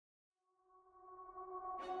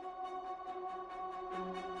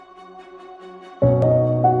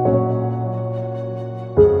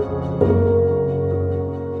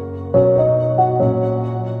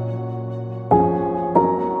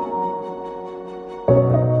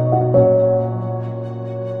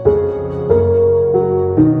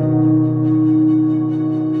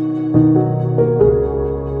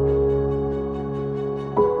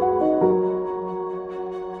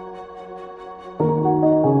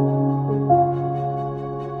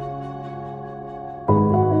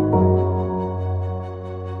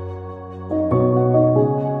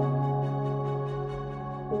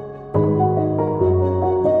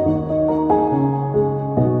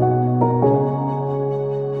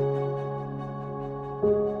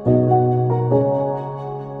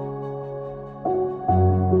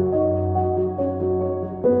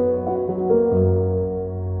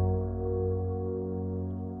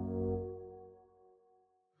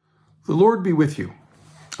The Lord be with you.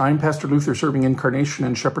 I'm Pastor Luther, serving Incarnation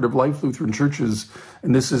and Shepherd of Life Lutheran Churches,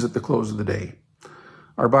 and this is at the close of the day.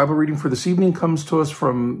 Our Bible reading for this evening comes to us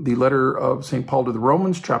from the letter of St. Paul to the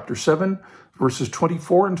Romans, chapter 7, verses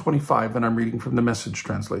 24 and 25, and I'm reading from the Message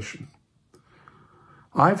translation.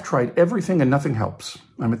 I've tried everything and nothing helps.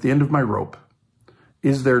 I'm at the end of my rope.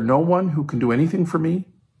 Is there no one who can do anything for me?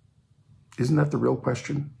 Isn't that the real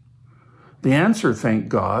question? The answer, thank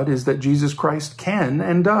God, is that Jesus Christ can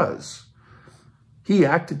and does. He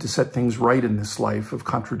acted to set things right in this life of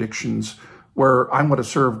contradictions where I want to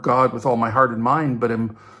serve God with all my heart and mind, but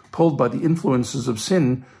am pulled by the influences of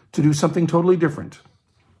sin to do something totally different.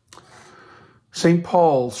 St.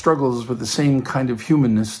 Paul struggles with the same kind of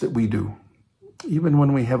humanness that we do. Even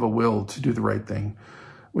when we have a will to do the right thing,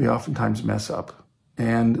 we oftentimes mess up.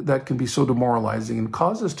 And that can be so demoralizing and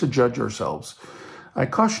cause us to judge ourselves. I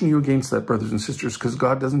caution you against that, brothers and sisters, because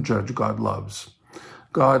God doesn't judge, God loves.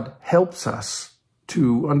 God helps us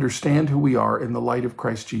to understand who we are in the light of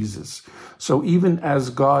Christ Jesus. So even as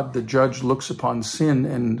God, the judge, looks upon sin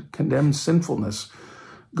and condemns sinfulness,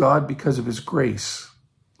 God, because of his grace,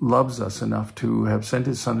 loves us enough to have sent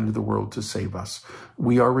his Son into the world to save us.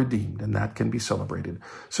 We are redeemed, and that can be celebrated.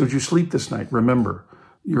 So as you sleep this night, remember,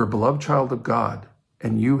 you're a beloved child of God,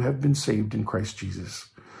 and you have been saved in Christ Jesus.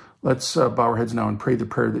 Let's bow our heads now and pray the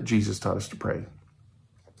prayer that Jesus taught us to pray.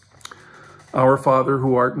 Our Father,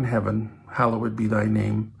 who art in heaven, hallowed be thy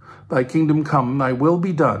name. Thy kingdom come, thy will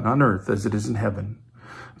be done on earth as it is in heaven.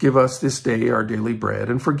 Give us this day our daily bread,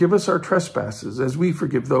 and forgive us our trespasses as we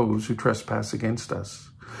forgive those who trespass against us.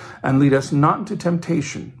 And lead us not into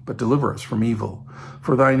temptation, but deliver us from evil.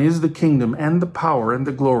 For thine is the kingdom and the power and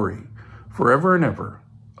the glory, forever and ever.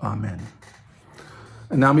 Amen.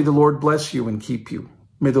 And now may the Lord bless you and keep you.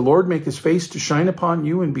 May the Lord make his face to shine upon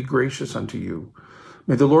you and be gracious unto you.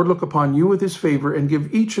 May the Lord look upon you with his favor and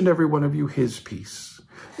give each and every one of you his peace.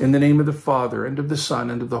 In the name of the Father, and of the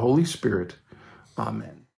Son, and of the Holy Spirit.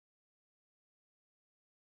 Amen.